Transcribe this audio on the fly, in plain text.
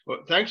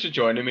Well, thanks for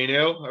joining me,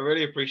 Neil. I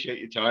really appreciate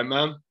your time,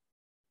 man.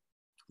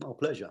 My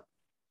pleasure.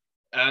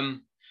 To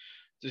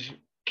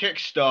kick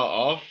start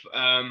off,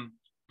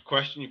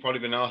 question you've probably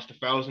been asked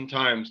 1,000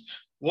 times.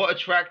 What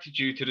attracted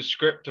you to the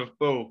script of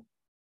Bull?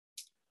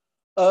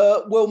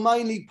 Well,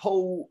 mainly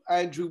Paul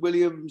Andrew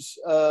Williams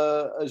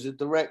as a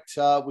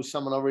director was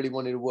someone I really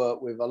wanted to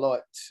work with. I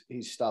liked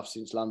his stuff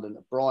since London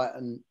to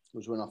Brighton. It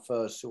was when I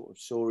first sort of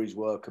saw his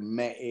work and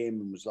met him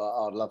and was like,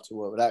 oh, I'd love to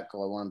work with that guy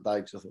one day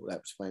because I thought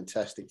that was a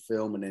fantastic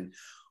film. And then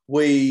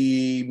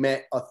we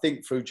met, I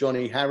think, through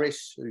Johnny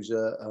Harris, who's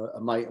a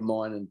mate of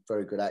mine and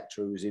very good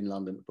actor who was in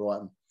London to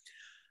Brighton.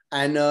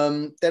 And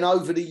then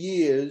over the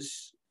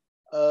years,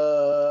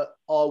 I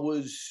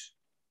would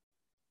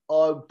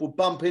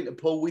bump into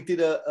Paul. We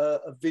did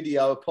a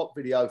video, a pop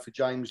video for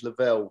James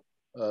Lavelle,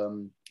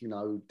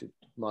 did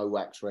Mo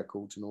Wax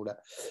Records and all that.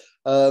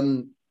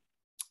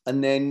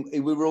 And then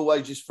we were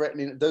always just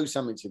threatening to do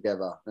something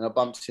together. And I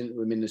bumped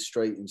into him in the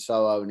street in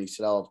Soho and he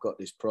said, oh, I've got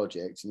this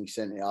project. And he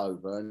sent it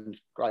over and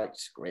great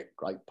script,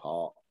 great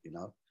part, It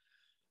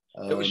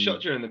was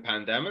shot during the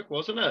pandemic,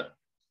 wasn't it?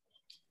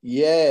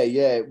 Yeah,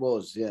 it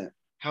was, yeah.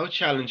 How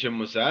challenging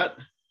was that?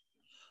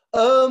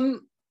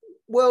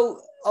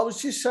 Well, I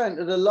was just saying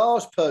to the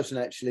last person,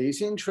 actually,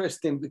 it's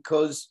interesting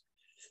because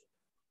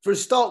for a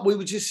start, we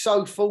were just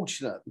so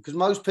fortunate because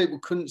most people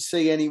couldn't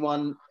see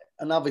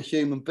another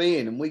human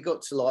being, and we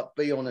got to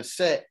be on a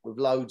set with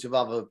loads of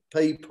other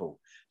people.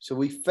 So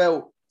we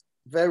felt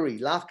very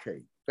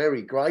lucky,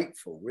 very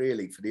grateful,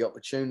 really, for the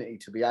opportunity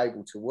to be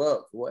able to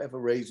work. For whatever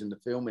reason, the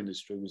film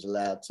industry was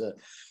allowed to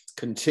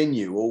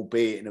continue,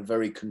 albeit in a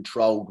very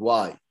controlled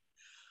way.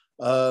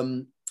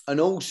 And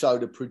also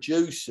the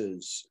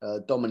producers,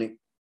 Dominic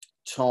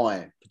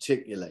Ty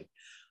particularly,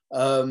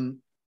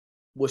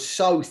 were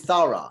so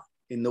thorough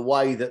in the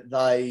way that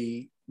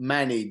they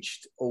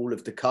managed all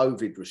of the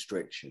COVID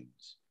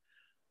restrictions.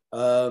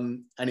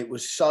 And it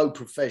was so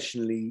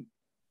professionally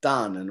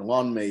done. And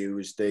Wanmi, who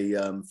was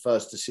the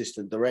first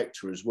assistant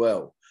director as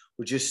well,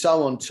 were just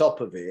so on top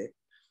of it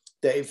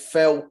that it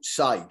felt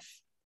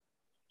safe.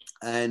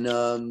 And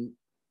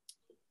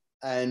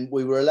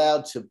we were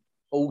allowed to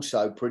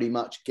also pretty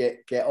much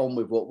get on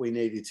with what we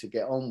needed to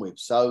get on with.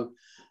 So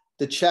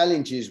the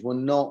challenges were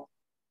not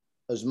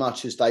as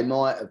much as they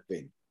might have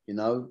been,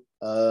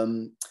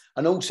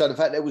 and also the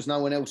fact there was no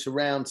one else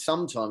around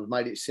sometimes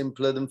made it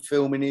simpler than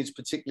filming his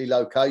particularly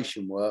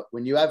location work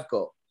when you have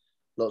got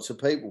lots of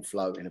people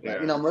floating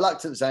about. Yeah. I'm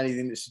reluctant to say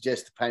anything that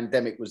suggests the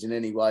pandemic was in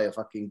any way a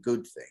fucking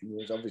good thing,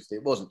 because obviously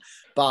it wasn't.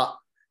 But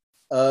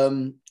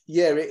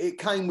it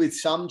came with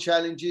some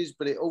challenges,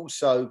 but it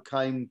also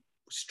came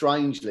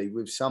strangely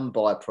with some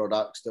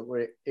byproducts that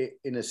were,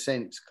 in a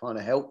sense, kind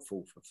of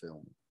helpful for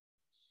film.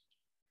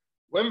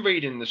 When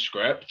reading the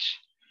script,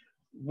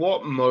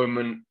 what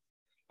moment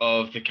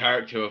of the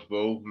character of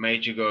Bull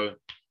made you go,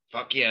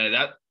 fuck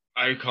yeah,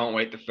 I can't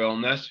wait to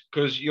film this?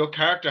 Because your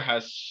character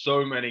has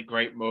so many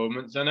great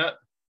moments in it.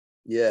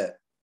 Yeah.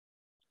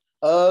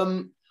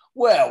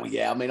 Well,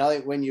 yeah, I mean, I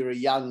think when you're a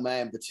young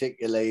man,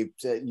 particularly,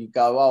 you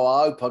go, oh,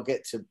 I hope I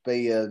get to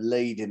be a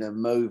lead in a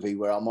movie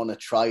where I'm on a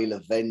trail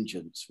of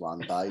vengeance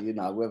one day,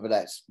 whether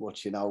that's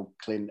watching old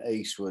Clint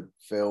Eastwood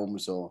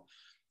films or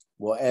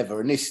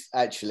whatever. And this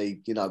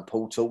actually,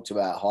 Paul talked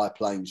about High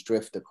Plains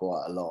Drifter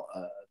quite a lot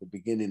at the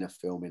beginning of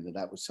filming,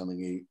 that was something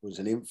he was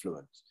an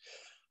influence.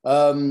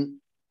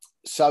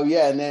 So,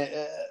 yeah,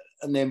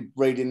 and then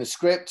reading the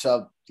script,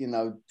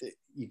 you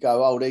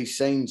go, oh, these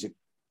scenes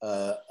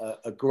are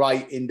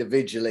great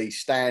individually,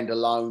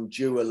 standalone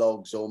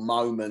duologues or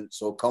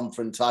moments or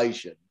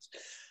confrontations.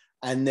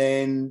 And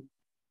then,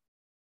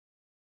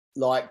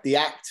 the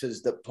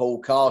actors that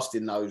Paul cast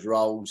in those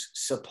roles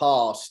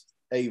surpassed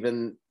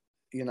even,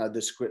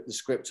 the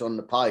script on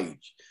the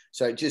page.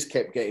 So it just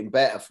kept getting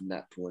better from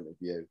that point of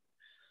view.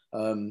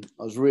 I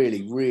was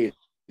really, really,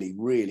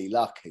 really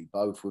lucky,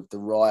 both with the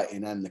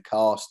writing and the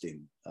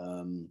casting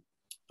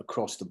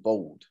across the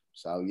board.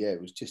 So, yeah, it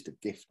was just a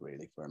gift,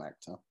 really, for an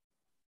actor.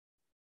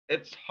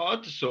 It's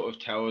hard to sort of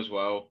tell as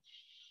well,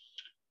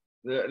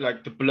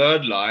 the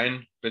blurred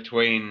line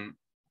between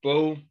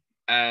Bull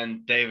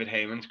and David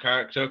Heyman's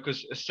character,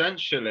 because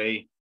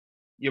essentially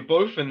you're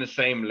both in the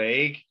same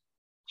league,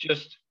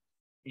 just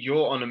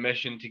you're on a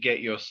mission to get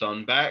your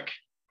son back.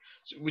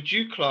 So would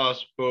you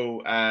class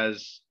Bull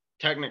as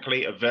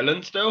technically a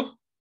villain still?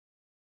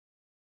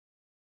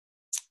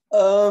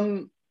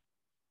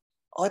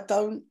 I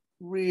don't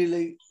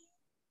really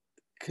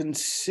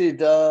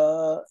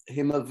consider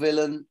him a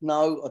villain.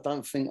 No, I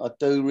don't think I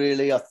do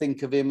really. I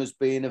think of him as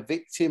being a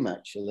victim,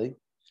 actually,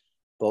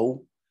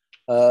 Bull,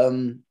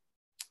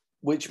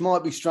 which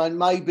might be strange.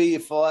 Maybe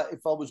if I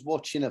was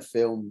watching a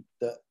film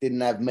that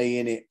didn't have me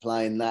in it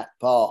playing that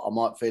part, I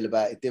might feel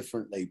about it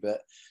differently.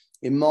 But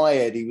in my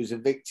head, he was a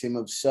victim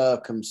of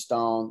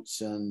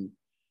circumstance and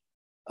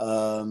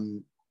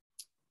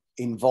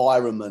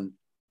environment,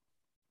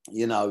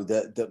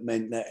 that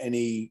meant that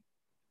any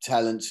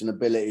talents and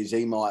abilities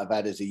he might have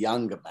had as a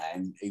younger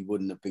man, he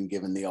wouldn't have been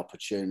given the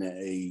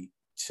opportunity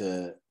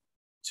to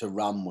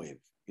run with,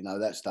 You know,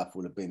 that stuff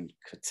would have been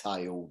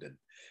curtailed and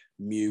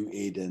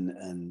muted,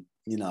 and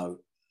you know,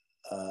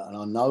 and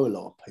I know a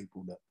lot of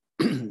people that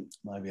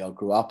maybe I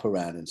grew up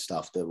around and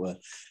stuff that were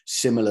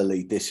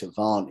similarly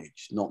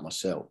disadvantaged, not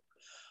myself.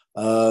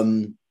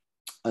 And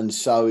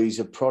so he's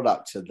a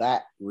product of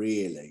that,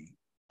 really.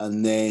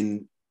 And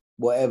then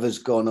whatever's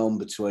gone on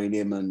between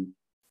him and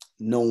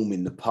Norm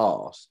in the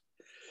past,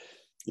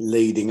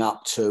 leading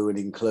up to and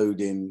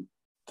including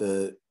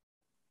the,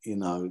 you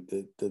know,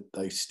 that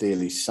they steal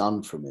his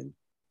son from him,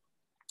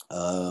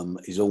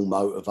 is all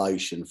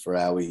motivation for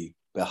how he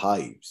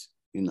behaves,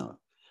 you know.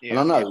 Yeah.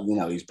 And I know, you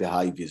know, his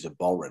behaviour is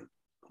abhorrent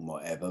and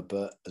whatever,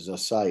 but as I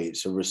say,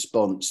 it's a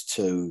response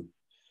to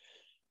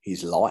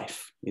his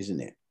life, isn't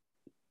it?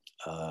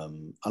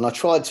 And I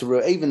tried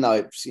to, even though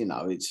it's, you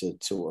know, it's a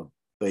sort of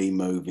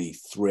B-movie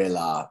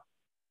thriller,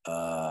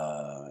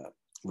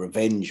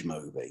 revenge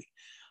movie,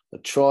 I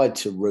tried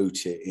to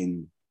root it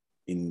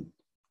in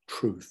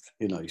truth.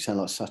 You know, you sound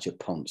like such a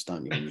ponce,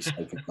 don't you, when you say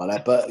things like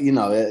that? But, you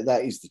know,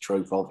 that is the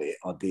truth of it.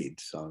 I did,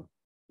 so.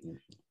 Yeah.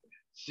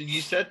 So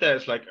you said that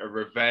it's like a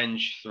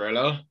revenge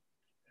thriller.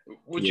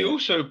 Would you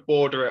also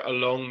border it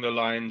along the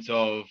lines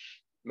of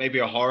maybe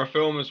a horror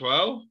film as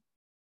well?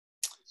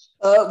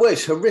 Well,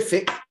 it's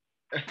horrific.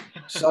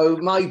 So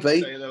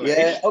maybe,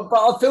 yeah. But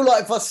I feel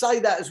like if I say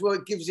that as well,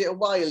 it gives it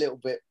away a little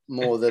bit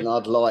more than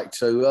I'd like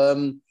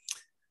to.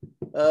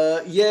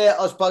 Yeah,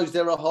 I suppose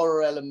there are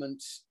horror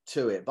elements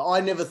to it, but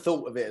I never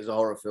thought of it as a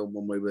horror film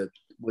when we were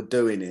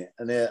doing it,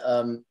 and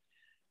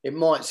it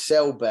might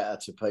sell better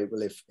to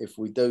people if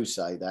we do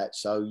say that.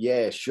 So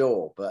yeah,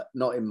 sure, but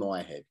not in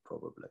my head,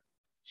 probably.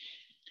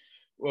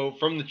 Well,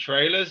 from the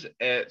trailers,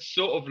 it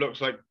sort of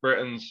looks like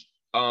Britain's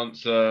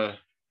answer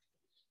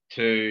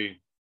to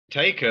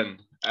Taken.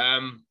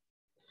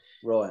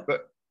 Right.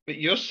 But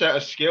your set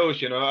of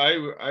skills, you know,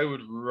 I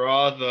would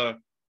rather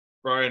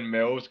Brian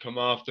Mills come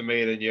after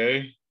me than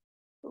you.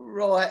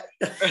 Right.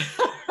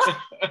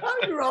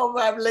 I'd rather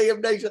have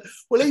Liam Neeson.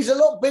 Well, he's a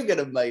lot bigger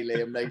than me,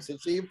 Liam Neeson,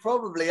 so you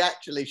probably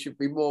actually should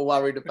be more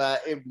worried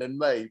about him than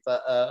me.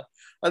 But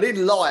and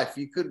in life,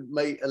 you couldn't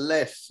meet a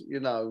less, you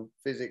know,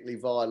 physically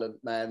violent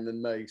man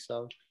than me.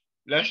 So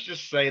let's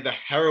just say the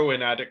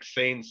heroin addict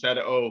scene said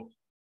it all.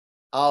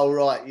 Oh,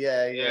 right.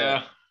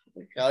 Yeah.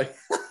 Okay.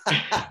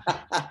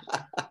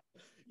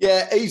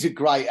 Yeah, he's a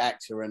great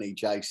actor, isn't he,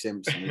 Jay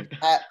Simpson? He's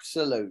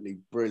absolutely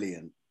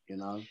brilliant, you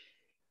know.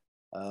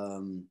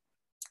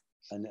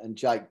 And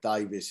Jake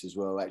Davis as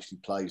well actually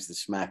plays the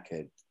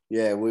smackhead.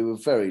 Yeah, we were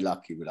very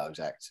lucky with those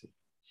actors.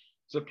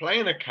 So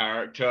playing a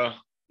character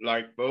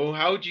like Bull,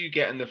 how do you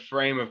get in the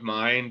frame of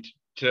mind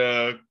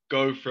to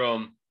go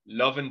from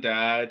loving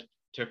dad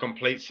to a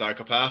complete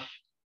psychopath?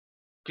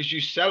 Because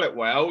you sell it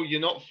well, you're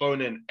not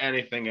phoning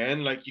anything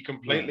in, like you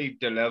completely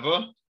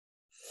deliver.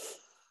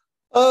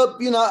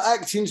 You know,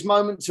 acting's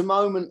moment to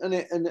moment,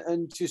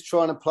 and just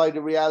trying to play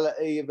the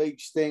reality of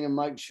each thing and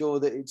make sure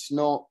that it's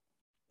not,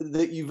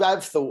 that you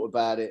have thought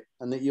about it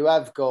and that you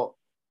have got,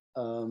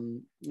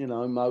 you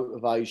know,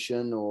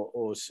 motivation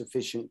or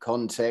sufficient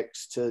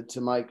context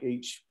to make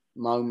each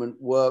moment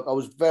work. I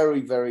was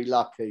very, very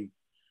lucky,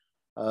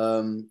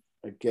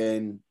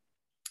 again,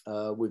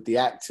 with the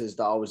actors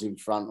that I was in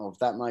front of.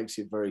 That makes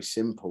it very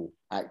simple,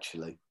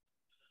 actually.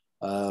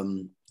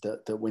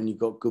 That when you've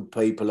got good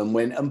people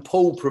and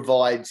Paul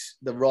provides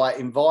the right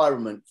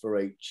environment for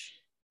each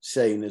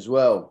scene as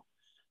well.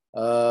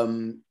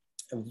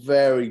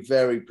 Very,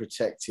 very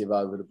protective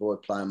over the boy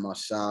playing my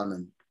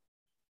son,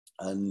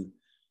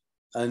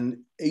 and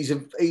he's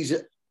a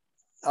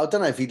I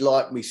don't know if he'd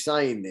like me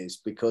saying this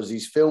because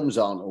his films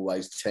aren't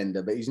always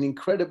tender, but he's an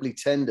incredibly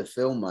tender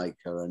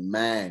filmmaker and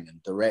man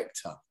and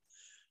director,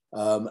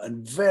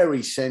 and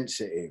very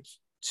sensitive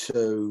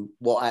to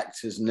what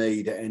actors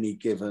need at any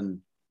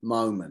given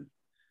moment.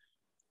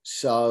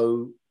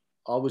 So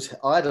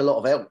I had a lot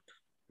of help,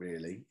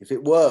 really. If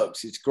it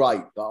works, it's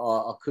great, but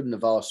I couldn't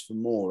have asked for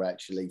more,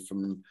 actually,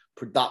 from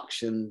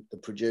production, the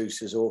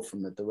producers, or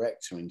from the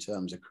director in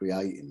terms of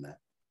creating that.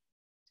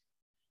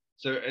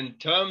 So in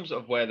terms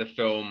of where the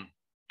film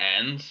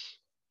ends,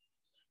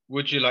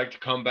 would you like to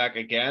come back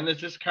again as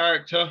this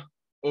character,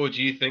 or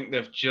do you think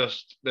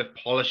they've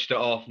polished it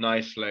off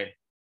nicely?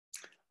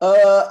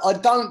 I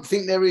don't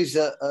think there is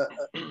a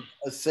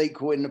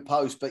sequel in the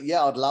post, but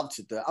yeah, I'd love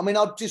to do it. I mean,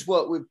 I've just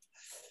worked with,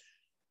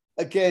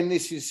 again,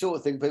 this is the sort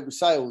of thing people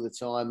say all the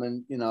time,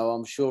 and, you know,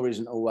 I'm sure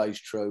isn't always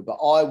true, but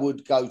I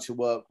would go to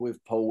work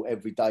with Paul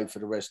every day for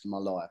the rest of my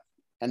life.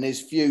 And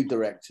there's few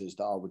directors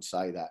that I would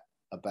say that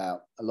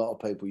about. A lot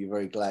of people you're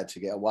very glad to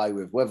get away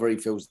with. Whether he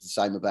feels the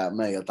same about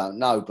me, I don't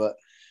know, but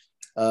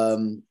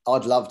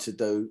I'd love to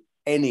do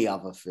any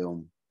other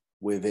film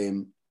with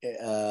him,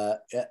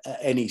 at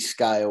any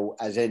scale,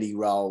 as any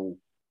role.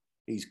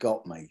 He's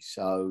got me.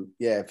 So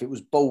yeah, if it was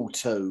Ball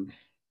 2,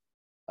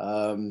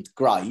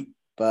 great.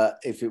 But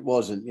if it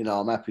wasn't, you know,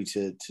 I'm happy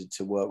to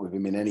work with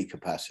him in any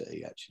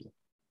capacity, actually.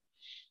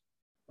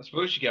 I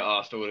suppose you get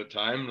asked all the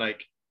time.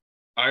 Like,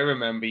 I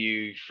remember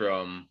you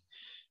from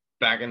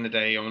back in the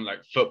day on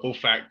like Football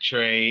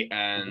Factory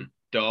and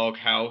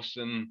Doghouse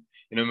and,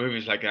 you know,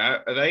 movies like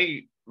that. Are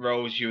they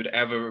roles you would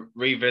ever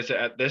revisit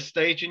at this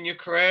stage in your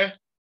career?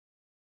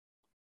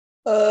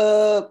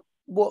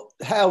 What?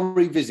 How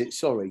revisit?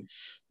 Sorry.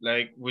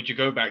 Like, would you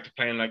go back to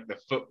playing like the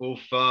football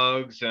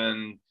thugs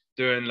and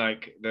doing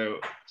like the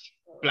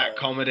black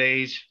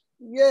comedies?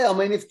 Yeah, I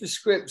mean, if the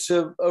scripts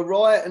are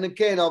right, and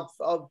again, I've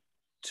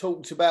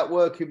talked about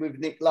working with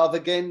Nick Love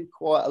again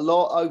quite a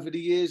lot over the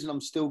years, and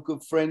I'm still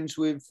good friends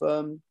with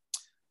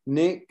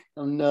Nick,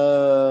 and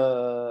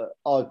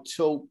I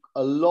talk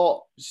a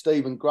lot.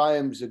 Stephen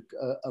Graham's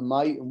a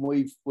mate,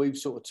 and we've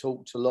sort of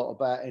talked a lot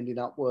about ending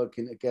up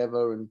working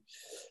together, and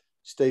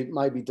Steve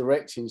maybe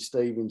directing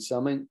Steve in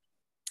something.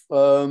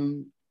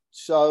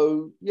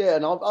 So yeah,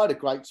 and I had a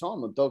great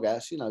time on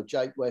Doghouse. You know,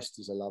 Jake West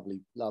is a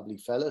lovely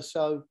fella.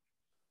 So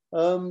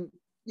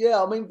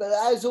yeah, I mean, but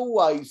as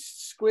always,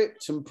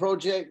 script and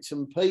projects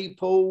and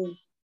people.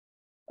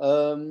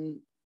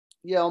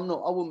 Yeah,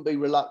 I wouldn't be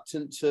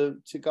reluctant to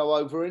go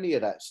over any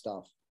of that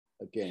stuff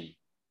again.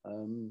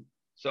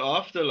 So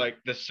after like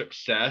the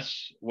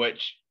success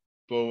which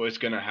Bull is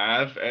gonna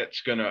have,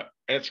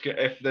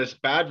 if there's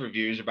bad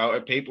reviews about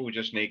it, people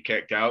just need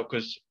kicked out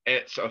because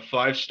it's a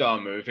 5-star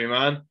movie,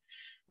 man.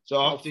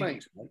 So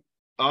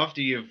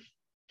after you've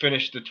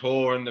finished the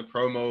tour and the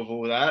promo of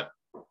all that,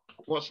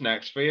 what's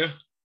next for you?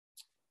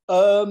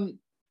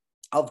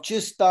 I've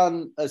just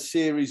done a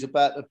series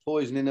about the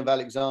poisoning of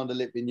Alexander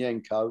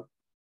Litvinenko.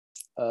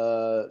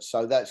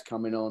 So that's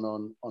coming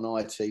on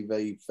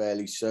ITV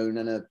fairly soon,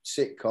 and a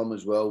sitcom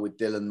as well with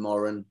Dylan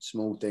Moran,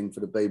 small thing for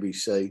the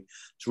BBC.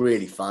 It's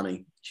really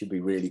funny. Should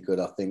be really good,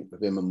 I think,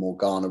 with him and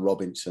Morgana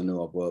Robinson,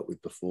 who I've worked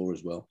with before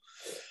as well.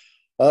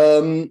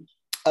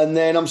 And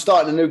then I'm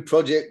starting a new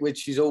project,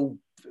 which is all,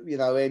 you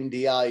know,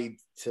 NDA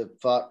to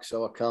fuck,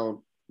 so I can't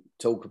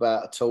talk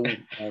about at all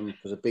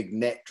because a big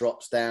net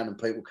drops down and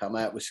people come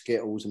out with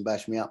Skittles and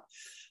bash me up.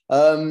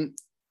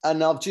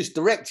 And I've just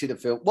directed a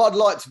film. What I'd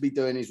like to be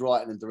doing is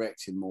writing and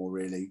directing more,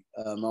 really.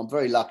 I'm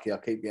very lucky. I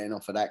keep getting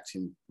offered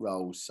acting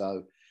roles,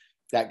 so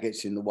that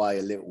gets in the way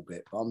a little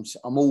bit. But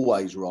I'm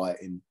always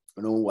writing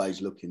and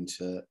always looking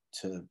to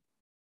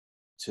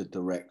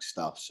direct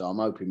stuff. So I'm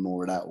hoping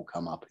more of that will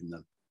come up in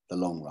the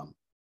long run.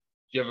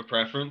 Do you have a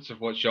preference of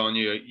what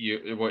genre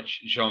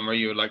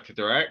you would like to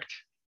direct?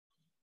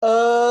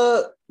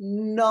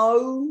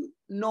 No,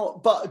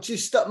 not. But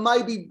just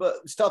maybe,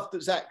 but stuff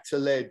that's actor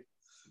led.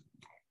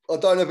 I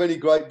don't have any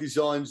great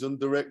designs on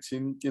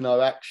directing, you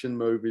know, action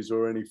movies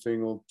or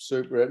anything, or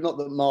super. Not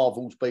that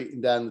Marvel's beating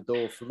down the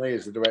door for me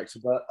as a director,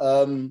 but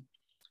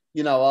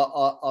you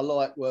know, I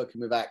like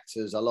working with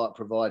actors. I like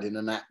providing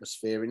an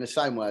atmosphere in the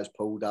same way as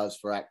Paul does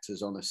for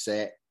actors on a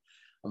set,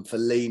 and for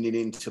leaning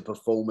into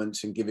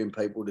performance and giving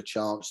people the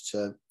chance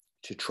to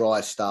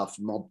try stuff.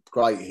 My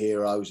great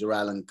heroes are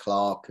Alan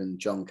Clark and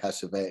John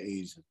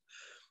Cassavetes.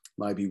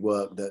 Maybe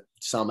work that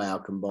somehow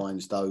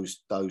combines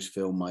those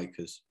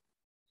filmmakers.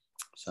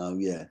 So,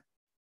 yeah.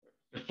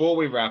 Before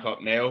we wrap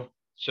up, Neil,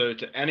 so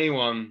to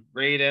anyone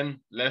reading,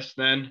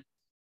 listening,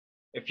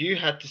 if you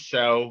had to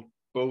sell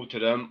Bull to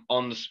them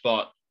on the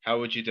spot, how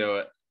would you do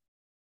it?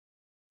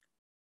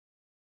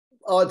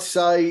 I'd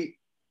say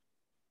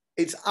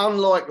it's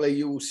unlikely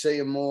you will see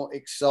a more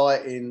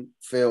exciting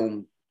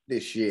film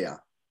this year.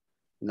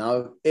 You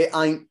know, it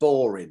ain't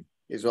boring,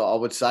 is what I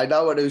would say.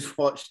 No one who's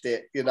watched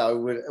it, you know,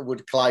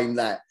 would claim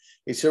that.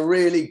 It's a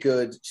really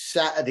good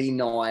Saturday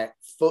night,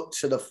 foot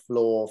to the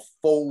floor,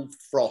 full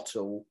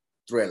throttle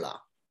thriller.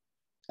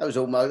 That was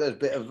almost a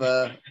bit of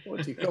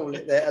what do you call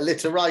it there?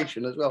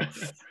 Alliteration as well.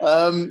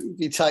 If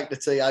you take the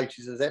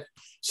THs as F.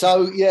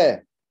 So yeah,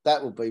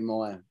 that would be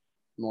my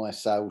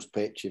sales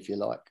pitch, if you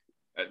like.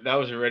 That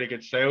was a really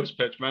good sales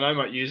pitch, man. I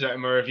might use that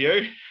in my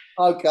review.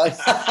 Okay.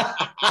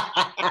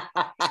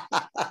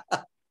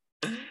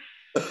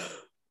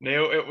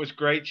 Neil, it was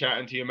great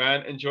chatting to you,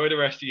 man. Enjoy the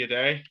rest of your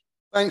day.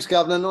 Thanks,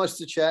 Governor. Nice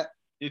to chat.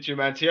 You too,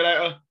 man. See you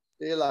later.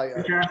 See you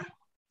later.